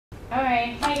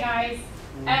Alright, hey guys.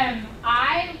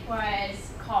 I was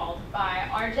called by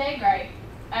RJ Gray,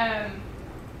 kind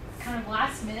of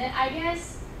last minute, I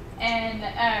guess, and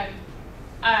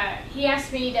he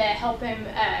asked me to help him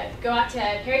go out to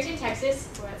Perryton, Texas.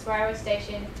 That's where I was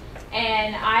stationed,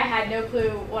 and I had no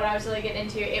clue what I was really getting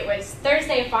into. It was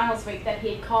Thursday of finals week that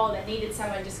he had called and needed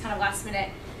someone just kind of last minute,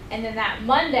 and then that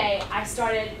Monday I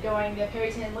started going to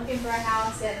Perryton looking for a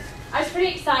house, and I was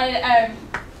pretty excited.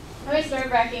 It was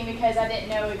nerve-wracking because I didn't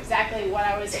know exactly what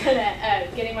I was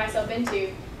getting myself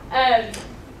into,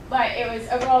 but it was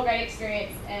overall a great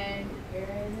experience, and here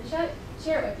to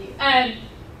share it with you.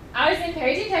 I was in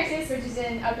Perryton, Texas, which is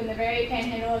up in the very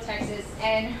panhandle of Texas,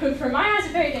 and from my house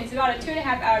to Perryton, it's about a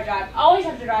 2.5-hour drive. I always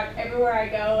have to drive everywhere I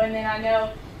go, and then I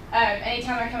know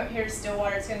anytime I come up here to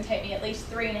Stillwater, it's going to take me at least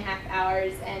 3.5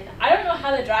 hours, and I don't know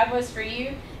how the drive was for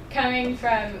you. Coming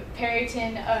from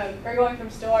Perryton, or going from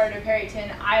Stillwater to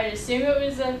Perryton, I would assume it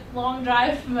was a long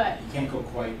drive, but you can't go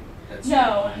quite that straight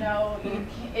line. No,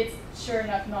 it's sure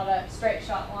enough not a straight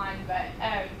shot line, but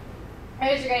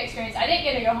it was a great experience. I didn't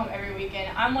get to go home every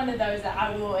weekend. I'm one of those that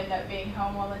I will end up being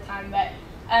home all the time, but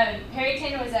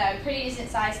Perryton was a pretty decent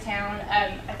sized town.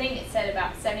 I think it said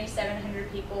about 7,700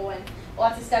 people and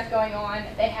lots of stuff going on.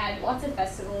 They had lots of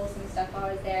festivals and stuff while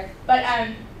I was there, but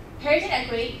Perryton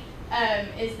Equity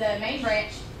is the main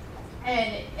branch,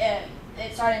 and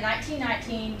it started in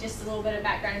 1919, just a little bit of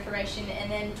background information,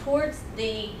 and then towards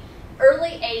the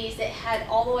early 80s it had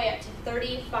all the way up to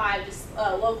 35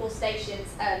 local stations.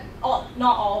 Not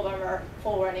all of them are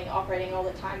full running, operating all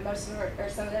the time. Most of them or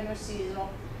some of them are seasonal,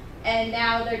 and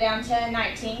now they're down to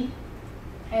 19,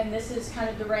 and this is kind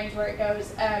of the range where it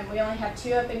goes. We only have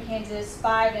 2 up in Kansas,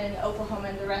 5 in Oklahoma,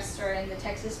 and the rest are in the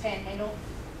Texas Panhandle.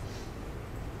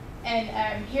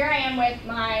 And here I am with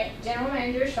my general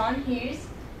manager, Sean Hughes.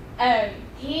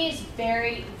 He's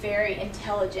very, very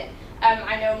intelligent.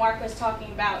 I know Mark was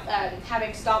talking about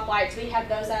having stoplights. We have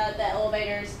those out of the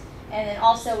elevators, and then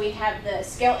also we have the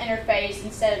scale interface.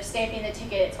 Instead of stamping the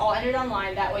ticket, it's all entered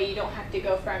online. That way you don't have to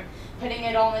go from putting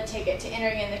it on the ticket to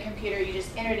entering it in the computer. You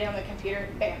just enter it on the computer,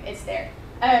 bam, it's there.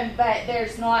 But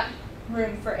there's not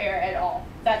room for error at all.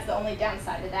 That's the only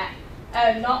downside of that.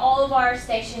 Not all of our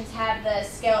stations have the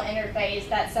scale interface.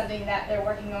 That's something that they're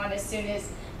working on as soon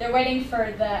as they're waiting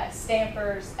for the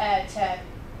stampers to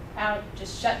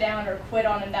just shut down or quit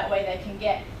on them. That way they can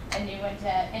get a new one to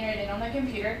enter it in on the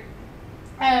computer.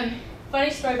 Funny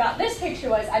story about this picture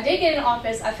was I did get an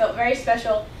office. I felt very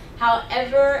special.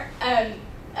 However,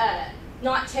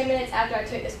 not 10 minutes after I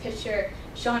took this picture,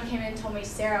 Sean came in and told me,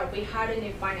 Sarah, we hired a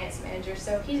new finance manager,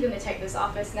 so he's going to take this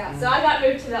office now. So I got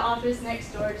moved to the office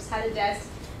next door, just had a desk,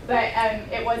 but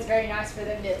it was very nice for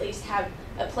them to at least have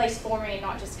a place for me,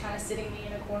 not just kind of sitting me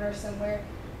in a corner somewhere.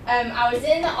 I was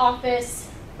in the office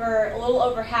for a little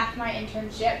over half my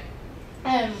internship,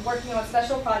 working on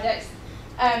special projects.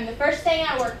 The first thing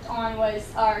I worked on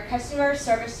was our customer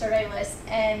service survey list,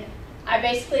 and I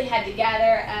basically had to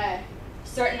gather a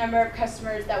certain number of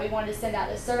customers that we wanted to send out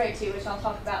this survey to, which I'll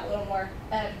talk about a little more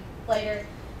later.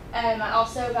 I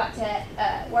also got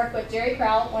to work with Jerry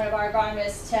Crowell, one of our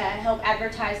agronomists, to help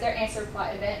advertise their answer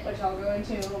flight event, which I'll go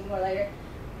into a little more later.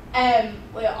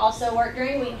 We also worked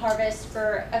during wheat harvest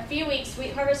for a few weeks.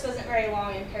 Wheat harvest wasn't very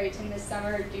long in Perryton this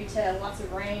summer due to lots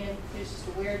of rain, and it was just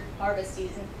a weird harvest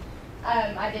season.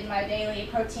 I did my daily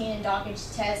protein and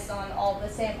doggage tests on all the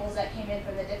samples that came in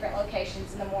from the different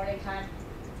locations in the morning time.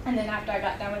 And then after I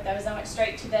got done with those, I went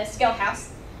straight to the scale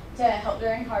house to help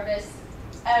during harvest.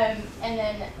 And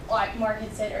then, like Mark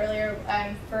had said earlier,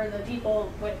 for the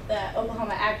people with the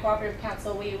Oklahoma Ag Cooperative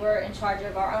Council, we were in charge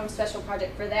of our own special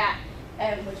project for that,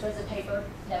 which was a paper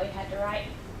that we had to write.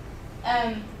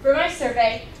 For my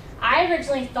survey, I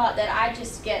originally thought that I'd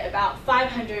just get about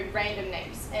 500 random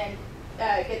names and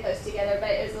get those together, but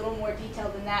it was a little more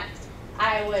detailed than that.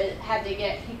 I would have to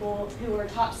get people who were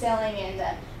top selling in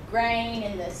the grain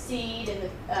and the seed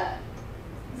and the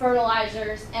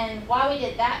fertilizers, and why we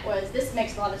did that was, this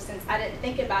makes a lot of sense. I didn't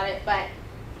think about it, but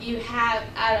you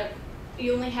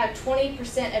only have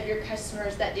 20% of your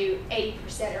customers that do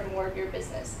 80% or more of your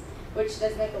business, which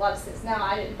does make a lot of sense now.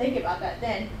 I didn't think about that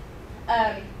then.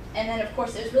 And then of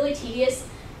course it was really tedious.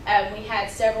 We had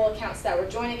several accounts that were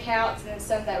joint accounts and then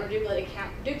some that were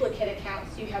duplicate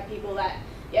accounts. You have people that,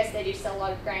 yes, they do sell a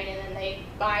lot of grain and then they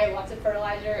buy lots of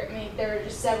fertilizer. I mean, there were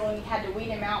just several and you had to weed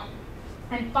them out.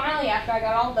 And finally, after I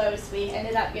got all those, we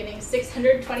ended up getting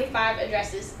 625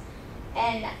 addresses.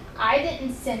 And I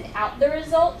didn't send out the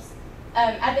results.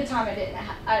 At the time, I didn't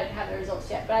have the results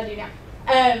yet, but I do now.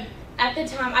 At the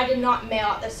time, I did not mail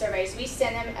out the surveys. We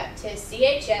sent them up to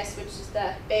CHS, which is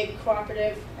the big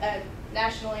cooperative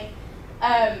nationally,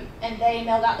 and they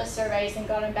mailed out the surveys and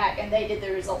got them back, and they did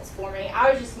the results for me.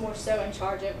 I was just more so in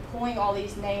charge of pulling all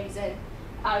these names in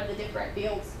out of the different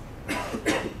fields.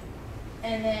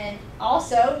 And then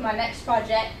also my next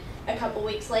project, a couple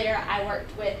weeks later, I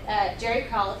worked with Jerry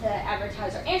Crowell to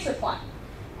advertise our answer plot.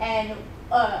 And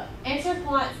answer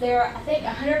plots, there are I think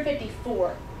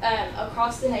 154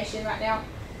 across the nation right now,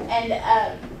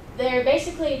 and they're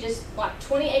basically just like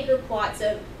 20-acre plots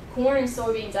of corn and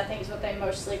soybeans, I think is what they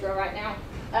mostly grow right now.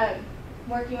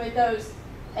 Working with those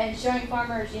and showing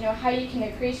farmers, you know, how you can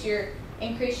increase your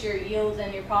yields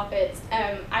and your profits.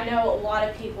 I know a lot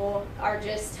of people are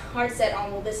just hard set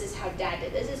on, well, this is how Dad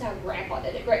did, this is how Grandpa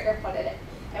did it, great grandpa did it,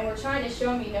 and we're trying to show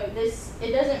them, you know, this,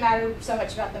 it doesn't matter so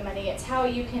much about the money, it's how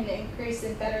you can increase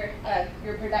and better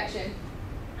your production.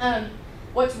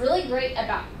 What's really great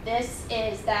about this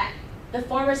is that the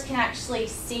farmers can actually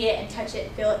see it and touch it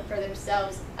and feel it for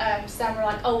themselves. Some are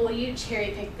like, oh, well, you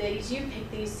cherry pick these, you pick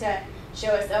these to show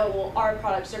us, oh, well, our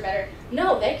products are better.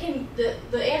 No, they can,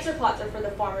 the answer plots are for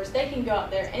the farmers. They can go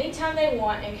out there anytime they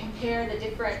want and compare the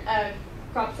different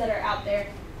crops that are out there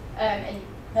and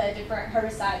the different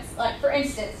herbicides. Like, for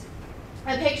instance,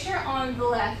 a picture on the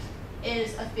left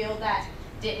is a field that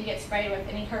didn't get sprayed with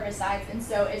any herbicides, and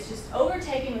so it's just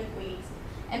overtaken with weeds.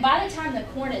 And by the time the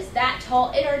corn is that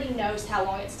tall, it already knows how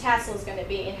long its tassel is going to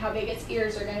be and how big its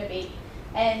ears are going to be.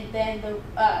 And then the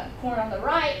corn on the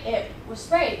right, it was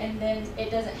sprayed, and then it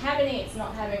doesn't have any, it's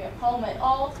not having a problem at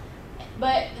all.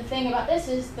 But the thing about this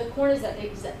is the corn is at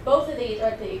the both of these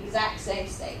are at the exact same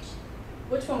stage.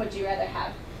 Which one would you rather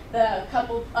have? The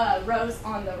couple rows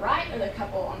on the right or the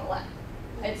couple on the left?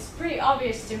 It's pretty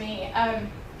obvious to me.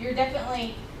 You're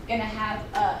definitely going to have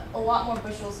a lot more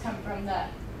bushels come from the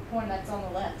corn that's on the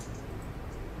left.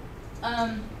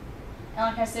 And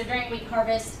like I said, during wheat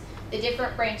harvest, the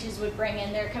different branches would bring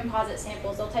in their composite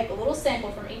samples. They'll take a little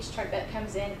sample from each truck that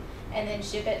comes in and then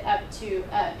ship it up to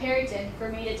Perryton for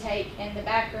me to take in the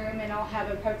back room, and I'll have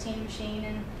a protein machine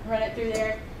and run it through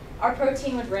there. Our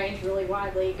protein would range really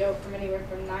widely, go from anywhere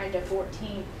from 9 to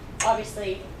 14.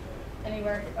 Obviously,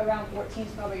 anywhere around 14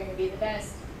 is probably going to be the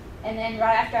best. And then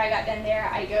right after I got done there,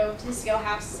 I go to the scale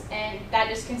house, and that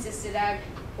just consisted of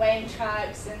weighing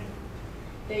trucks and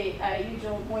the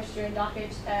usual moisture and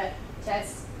dockage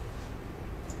tests.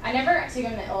 I never got to go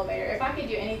in the elevator. If I could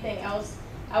do anything else,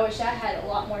 I wish I had a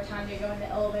lot more time to go in the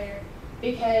elevator,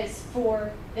 because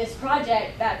for this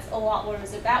project, that's a lot what it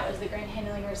was about, was the grain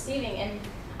handling and receiving. And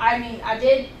I mean, I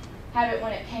did have it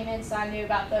when it came in, so I knew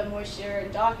about the moisture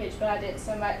and dockage, but I didn't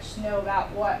so much know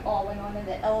about what all went on in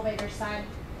the elevator side.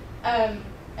 And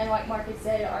like Mark had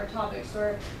said, our topics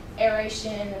were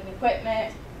aeration and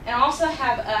equipment. And I also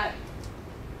have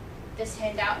this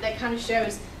handout that kind of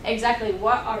shows exactly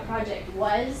what our project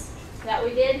was that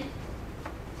we did.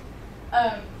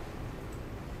 And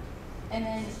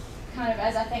then kind of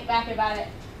as I think back about it,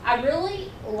 I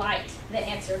really liked the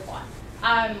answer plot.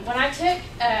 When I took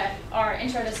our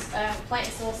intro to plant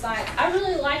and soil science, I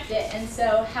really liked it, and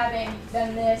so having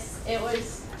done this, it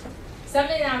was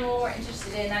something that I'm more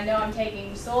interested in. I know I'm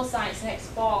taking soil science next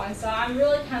fall, and so I'm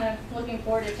really kind of looking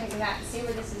forward to taking that and see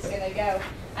where this is going to go.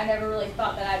 I never really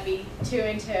thought that I'd be too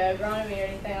into agronomy or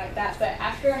anything like that, but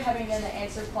after having done the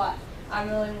answer plot, I'm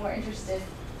really more interested.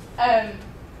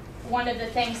 One of the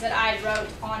things that I wrote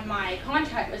on my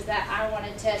contract was that I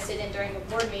wanted to sit in during the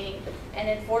board meeting, and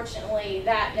unfortunately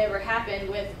that never happened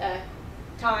with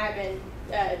time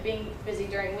and being busy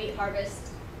during wheat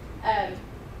harvest.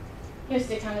 Just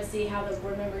to kind of see how the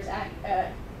board members act,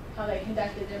 how they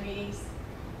conducted their meetings.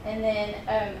 And then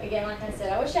again, like I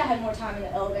said, I wish I had more time in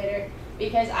the elevator,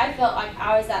 because I felt like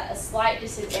I was at a slight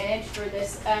disadvantage for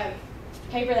this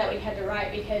paper that we had to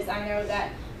write, because I know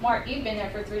that Mark, you've been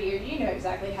there for 3 years, you know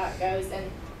exactly how it goes,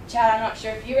 and Chad, I'm not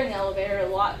sure if you were in the elevator a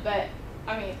lot, but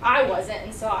I mean, I wasn't,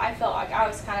 and so I felt like I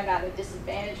was kind of at a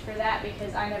disadvantage for that,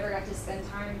 because I never got to spend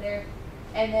time there.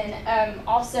 And then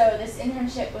also, this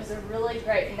internship was a really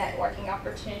great networking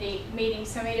opportunity, meeting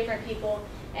so many different people.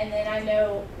 And then I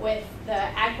know with the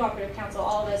Ag Cooperative Council,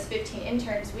 all of us 15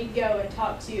 interns, we'd go and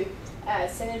talk to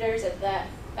senators at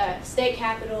the state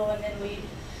capitol, and then we'd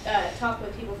talk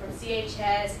with people from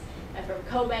CHS, from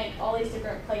CoBank, all these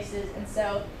different places. And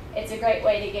so it's a great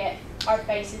way to get our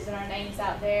faces and our names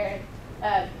out there,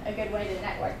 and a good way to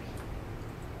network.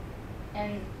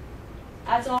 And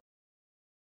that's all.